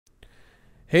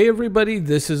Hey everybody,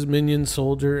 this is Minion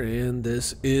Soldier and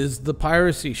this is the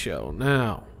Piracy Show.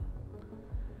 Now,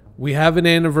 we have an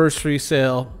anniversary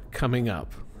sale coming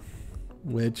up,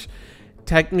 which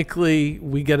technically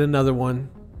we get another one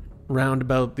round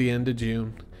about the end of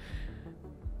June.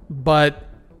 But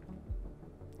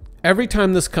every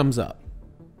time this comes up,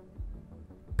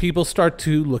 people start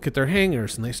to look at their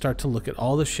hangars and they start to look at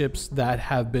all the ships that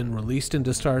have been released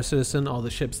into Star Citizen, all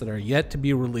the ships that are yet to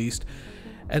be released.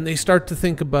 And they start to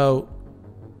think about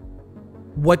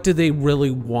what do they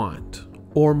really want?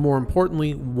 Or more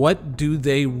importantly, what do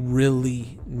they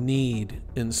really need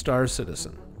in Star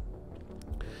Citizen?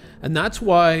 And that's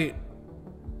why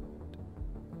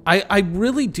I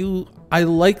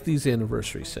like these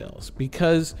anniversary sales,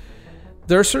 because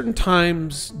there are certain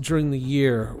times during the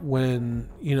year when,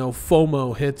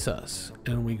 FOMO hits us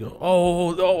and we go,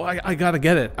 I gotta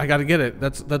get it. I gotta get it.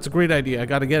 That's a great idea. I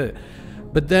gotta get it.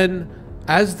 But then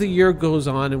as the year goes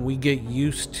on and we get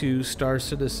used to Star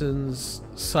Citizen's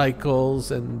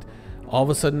cycles, and all of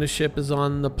a sudden the ship is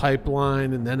on the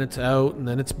pipeline and then it's out and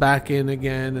then it's back in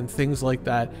again and things like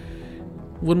that,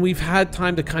 when we've had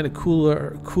time to kind of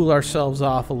cool ourselves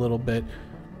off a little bit,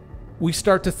 we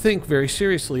start to think very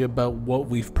seriously about what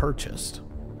we've purchased.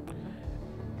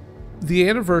 The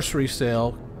anniversary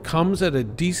sale comes at a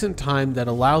decent time that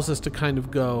allows us to kind of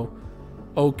go,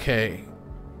 okay,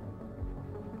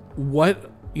 what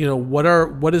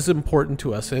is important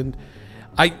to us? And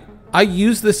I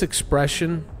use this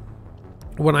expression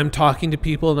when I'm talking to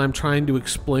people and I'm trying to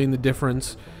explain the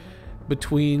difference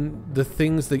between the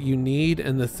things that you need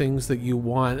and the things that you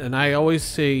want. And I always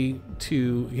say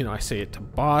I say it to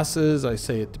bosses, I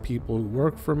say it to people who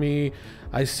work for me,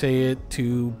 I say it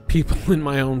to people in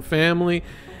my own family.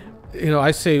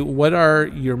 I say, what are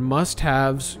your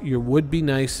must-haves, your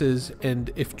would-be-nices,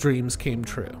 and if dreams came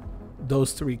true?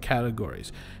 Those three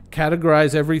categories.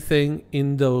 Categorize everything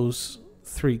in those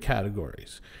three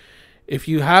categories. If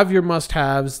you have your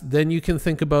must-haves, then you can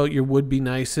think about your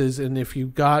would-be-nices, and if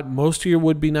you've got most of your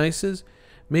would-be-nices,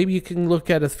 maybe you can look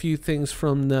at a few things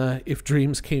from the if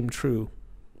dreams came true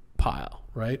pile,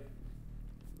 right?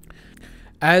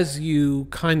 As you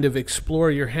kind of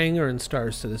explore your hangar in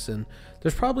Star Citizen,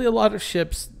 there's probably a lot of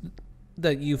ships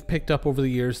that you've picked up over the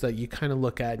years that you kind of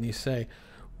look at and you say,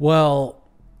 well,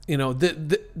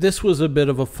 this was a bit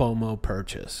of a FOMO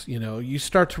purchase. You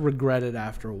start to regret it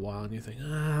after a while and you think,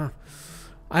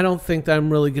 I don't think that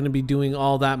I'm really going to be doing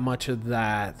all that much of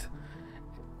that.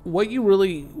 What you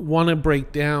really want to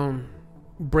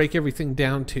break everything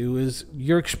down to is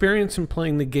your experience in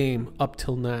playing the game up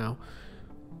till now.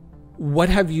 What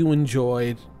have you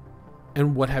enjoyed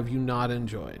and what have you not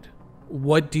enjoyed?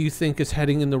 What do you think is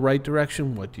heading in the right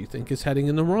direction? What do you think is heading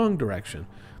in the wrong direction?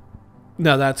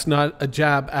 Now, that's not a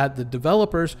jab at the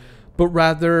developers, but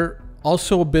rather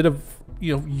also a bit of,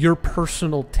 your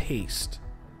personal taste,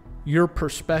 your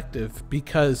perspective,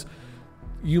 because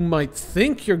you might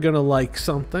think you're going to like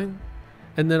something,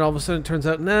 and then all of a sudden it turns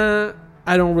out, nah,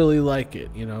 I don't really like it.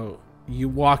 You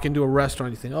walk into a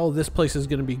restaurant, you think, oh, this place is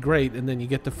going to be great, and then you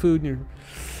get the food and you're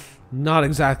not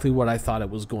exactly what I thought it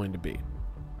was going to be.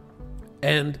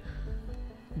 And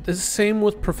the same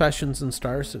with professions in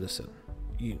Star Citizen.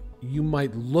 You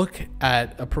might look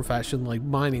at a profession like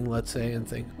mining, let's say, and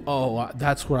think, oh,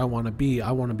 that's what I want to be.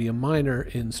 I want to be a miner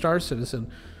in Star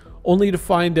Citizen, only to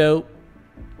find out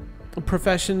a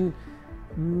profession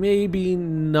maybe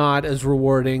not as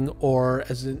rewarding or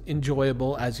as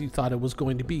enjoyable as you thought it was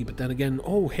going to be. But then again,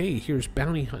 oh, hey, here's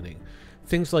bounty hunting.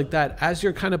 Things like that. As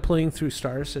you're kind of playing through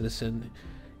Star Citizen,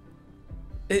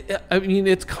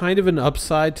 it's kind of an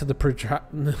upside to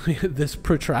this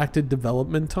protracted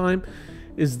development time,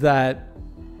 is that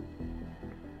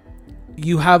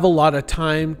you have a lot of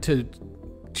time to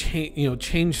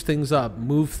change things up,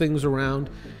 move things around,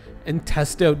 and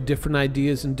test out different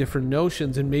ideas and different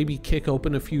notions, and maybe kick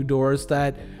open a few doors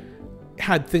that,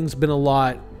 had things been a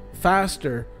lot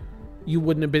faster, you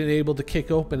wouldn't have been able to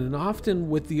kick open. And often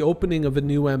with the opening of a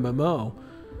new MMO,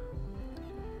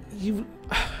 you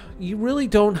really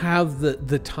don't have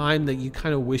the time that you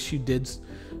kind of wish you did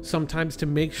sometimes to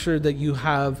make sure that you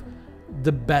have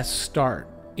the best start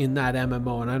in that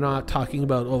MMO. And I'm not talking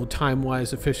about,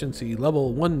 time-wise efficiency,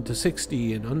 level 1 to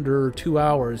 60 in under 2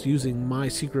 hours using my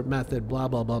secret method, blah,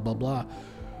 blah, blah, blah, blah.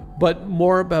 But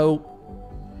more about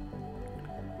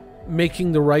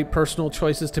making the right personal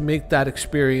choices to make that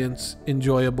experience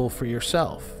enjoyable for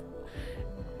yourself.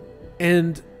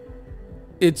 And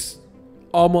it's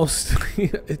almost,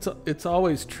 it's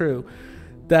always true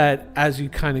that as you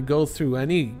kind of go through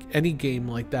any game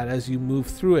like that, as you move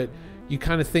through it, you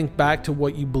kind of think back to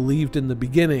what you believed in the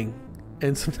beginning,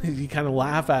 and sometimes you kind of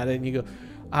laugh at it and you go,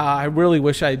 I really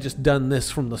wish I had just done this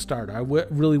from the start. I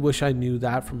really wish I knew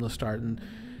that from the start. And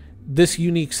this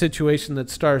unique situation that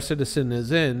Star Citizen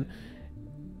is in,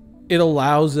 it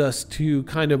allows us to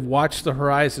kind of watch the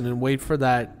horizon and wait for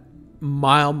that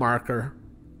mile marker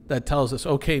that tells us,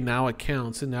 okay, now it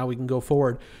counts and now we can go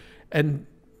forward. And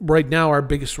right now, our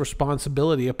biggest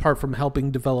responsibility, apart from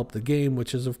helping develop the game,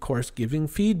 which is, of course, giving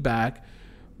feedback,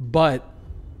 but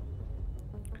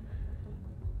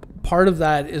part of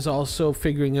that is also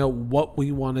figuring out what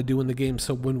we want to do in the game.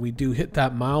 So when we do hit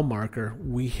that mile marker,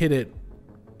 we hit it,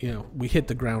 we hit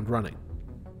the ground running.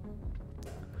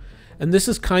 And this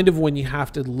is kind of when you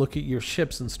have to look at your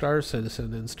ships in Star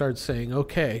Citizen and start saying,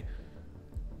 okay,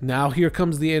 now here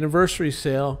comes the anniversary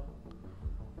sale.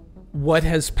 What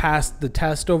has passed the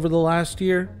test over the last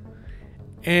year?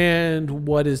 And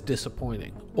what is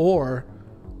disappointing? Or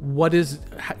what is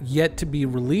yet to be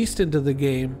released into the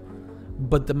game,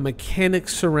 but the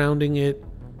mechanics surrounding it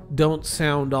don't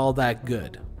sound all that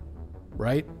good,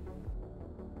 right?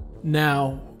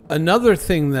 Now, another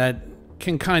thing that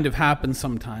can kind of happen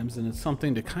sometimes, and it's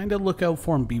something to kind of look out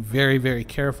for and be very, very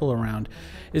careful around,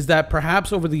 is that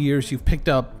perhaps over the years you've picked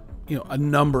up, a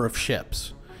number of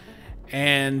ships,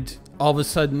 and all of a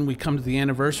sudden we come to the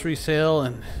anniversary sale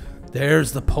and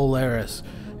there's the Polaris,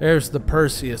 there's the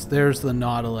Perseus, there's the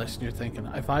Nautilus, and you're thinking,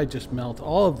 if I just melt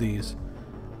all of these,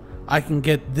 I can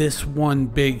get this one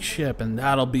big ship and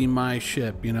that'll be my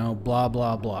ship, blah,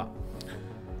 blah, blah.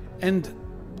 And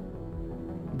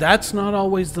that's not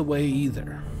always the way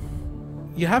either.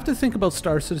 You have to think about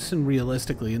Star Citizen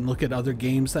realistically and look at other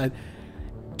games that,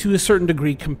 to a certain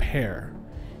degree, compare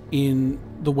in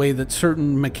the way that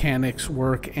certain mechanics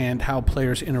work and how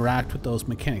players interact with those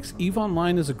mechanics. EVE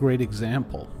Online is a great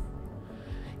example.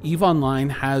 EVE Online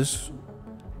has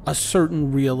a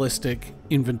certain realistic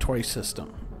inventory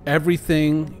system.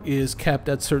 Everything is kept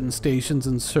at certain stations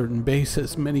and certain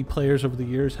bases. Many players over the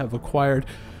years have acquired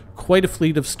quite a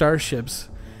fleet of starships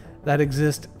that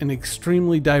exist in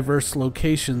extremely diverse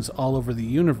locations all over the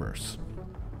universe.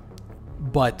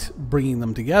 But bringing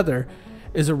them together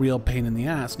is a real pain in the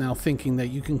ass. Now, thinking that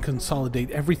you can consolidate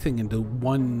everything into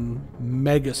one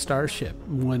mega starship,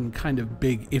 one kind of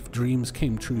big if dreams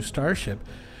came true starship,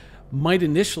 might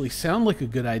initially sound like a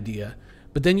good idea,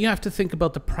 but then you have to think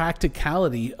about the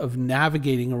practicality of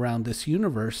navigating around this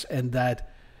universe, and that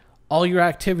all your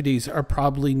activities are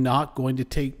probably not going to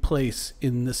take place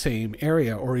in the same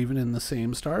area or even in the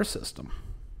same star system.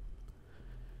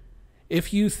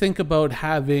 If you think about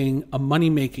having a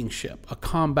money-making ship, a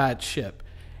combat ship,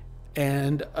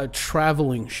 and a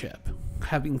traveling ship,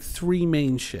 having three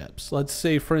main ships. Let's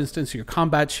say, for instance, your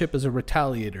combat ship is a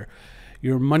Retaliator,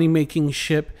 your money-making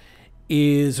ship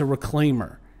is a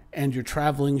Reclaimer, and your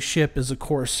traveling ship is a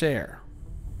Corsair.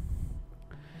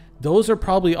 Those are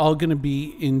probably all going to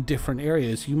be in different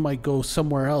areas. You might go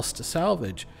somewhere else to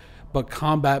salvage, but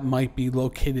combat might be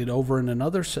located over in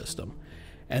another system.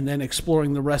 And then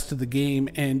exploring the rest of the game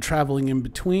and traveling in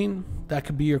between, that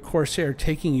could be your Corsair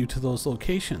taking you to those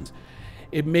locations.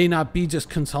 It may not be just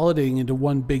consolidating into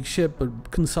one big ship, but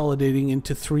consolidating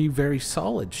into three very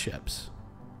solid ships.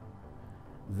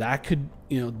 That could,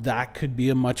 that could be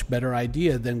a much better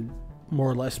idea than more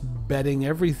or less betting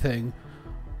everything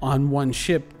on one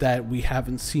ship that we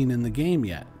haven't seen in the game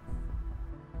yet.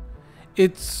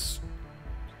 It's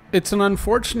an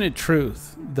unfortunate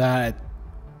truth that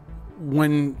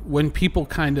when people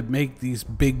kind of make these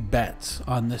big bets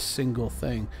on this single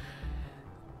thing,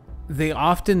 they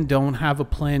often don't have a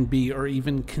plan B or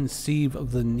even conceive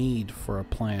of the need for a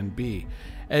plan B.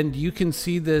 And you can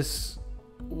see this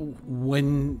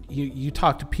when you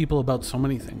talk to people about so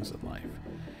many things in life.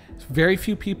 Very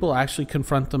few people actually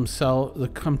confront themselves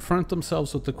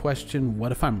with the question,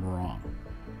 what if I'm wrong?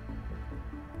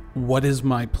 What is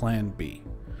my plan B?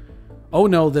 Oh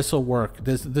no, this will work.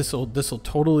 This will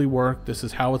totally work. This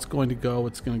is how it's going to go.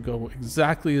 It's going to go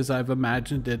exactly as I've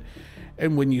imagined it.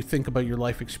 And when you think about your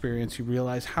life experience, you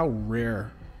realize how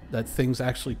rare that things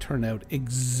actually turn out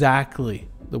exactly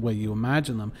the way you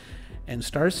imagine them. And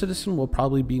Star Citizen will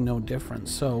probably be no different.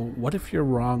 So what if you're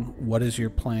wrong? What is your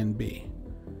plan B?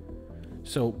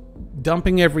 So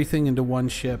dumping everything into one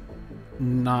ship,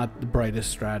 not the brightest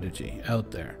strategy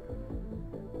out there.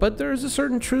 But there is a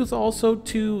certain truth also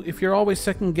to, if you're always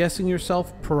second guessing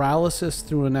yourself, paralysis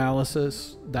through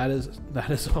analysis, that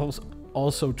is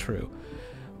also true.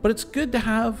 But it's good to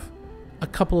have a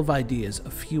couple of ideas, a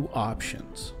few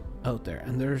options out there.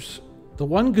 And there's the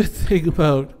one good thing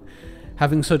about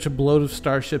having such a bloat of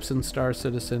starships in Star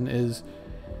Citizen is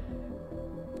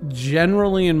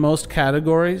generally in most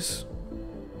categories,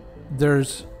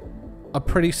 there's a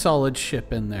pretty solid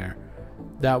ship in there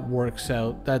that works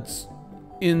out, that's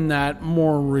in that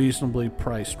more reasonably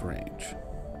priced range.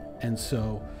 And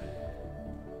so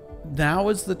now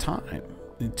is the time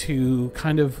to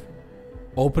kind of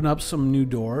open up some new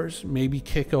doors, maybe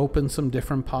kick open some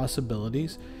different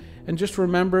possibilities. And just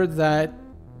remember that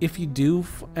if you do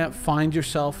find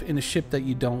yourself in a ship that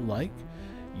you don't like,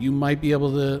 you might be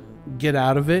able to get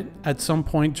out of it at some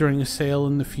point during a sale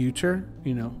in the future,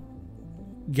 you know,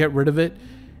 get rid of it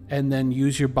and then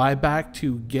use your buyback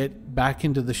to get back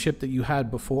into the ship that you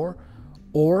had before.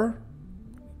 Or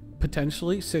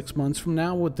potentially 6 months from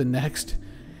now, with the next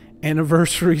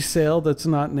anniversary sale that's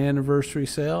not an anniversary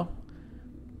sale,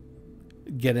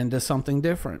 get into something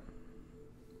different.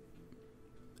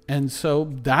 And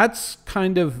so that's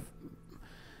kind of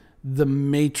the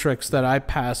matrix that I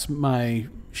pass my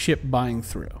ship buying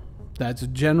through. That's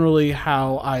generally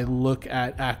how I look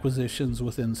at acquisitions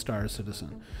within Star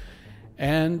Citizen.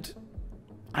 And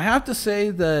I have to say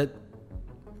that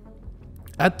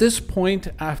at this point,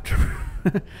 after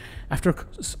after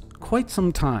quite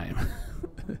some time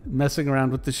messing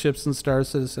around with the ships in Star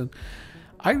Citizen,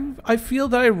 I feel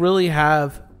that I really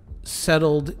have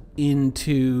settled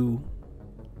into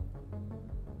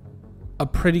a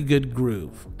pretty good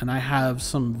groove, and I have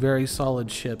some very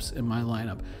solid ships in my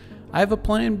lineup. I have a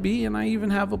plan B, and I even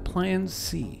have a plan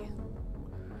C.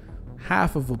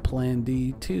 Half of a plan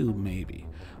D too, maybe.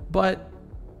 But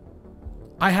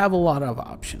I have a lot of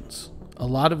options, a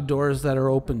lot of doors that are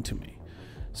open to me.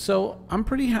 So I'm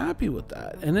pretty happy with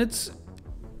that. And it's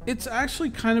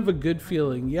actually kind of a good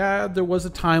feeling. Yeah, there was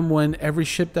a time when every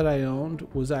ship that I owned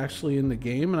was actually in the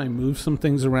game, and I moved some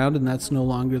things around, and that's no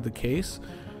longer the case.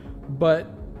 But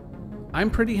I'm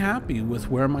pretty happy with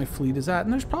where my fleet is at.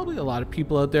 And there's probably a lot of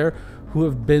people out there who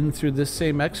have been through this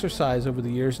same exercise over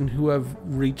the years and who have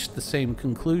reached the same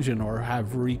conclusion, or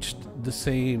have reached the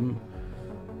same,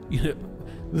 you know,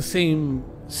 the same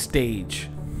stage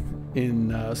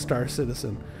in Star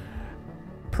Citizen.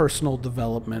 Personal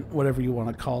development, whatever you want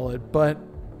to call it, but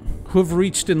who have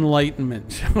reached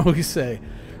enlightenment, shall we say.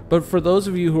 But for those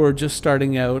of you who are just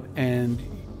starting out, and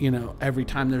you know, every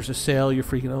time there's a sale, you're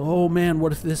freaking out, oh man,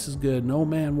 what if this is good? No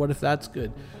man, what if that's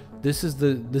good? This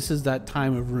is that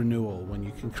time of renewal when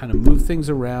you can kind of move things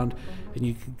around and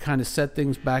you can kind of set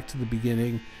things back to the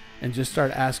beginning and just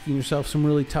start asking yourself some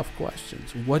really tough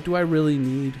questions. What do I really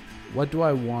need? What do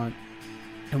I want?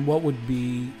 And what would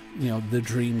be, you know, the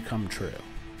dream come true?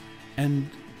 And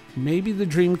maybe the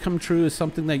dream come true is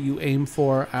something that you aim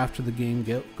for after the game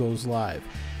goes live.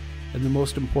 And the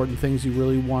most important things you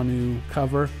really want to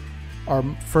cover are,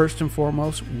 first and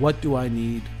foremost, what do I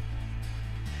need?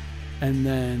 And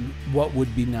then what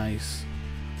would be nice?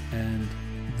 And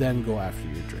then go after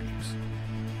your dreams.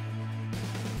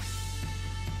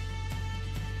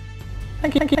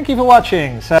 Thank you for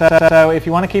watching. So if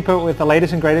you want to keep up with the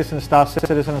latest and greatest in Star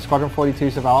Citizen and Squadron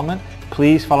 42's development,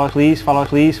 please follow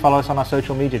us on our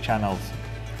social media channels.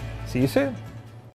 See you soon.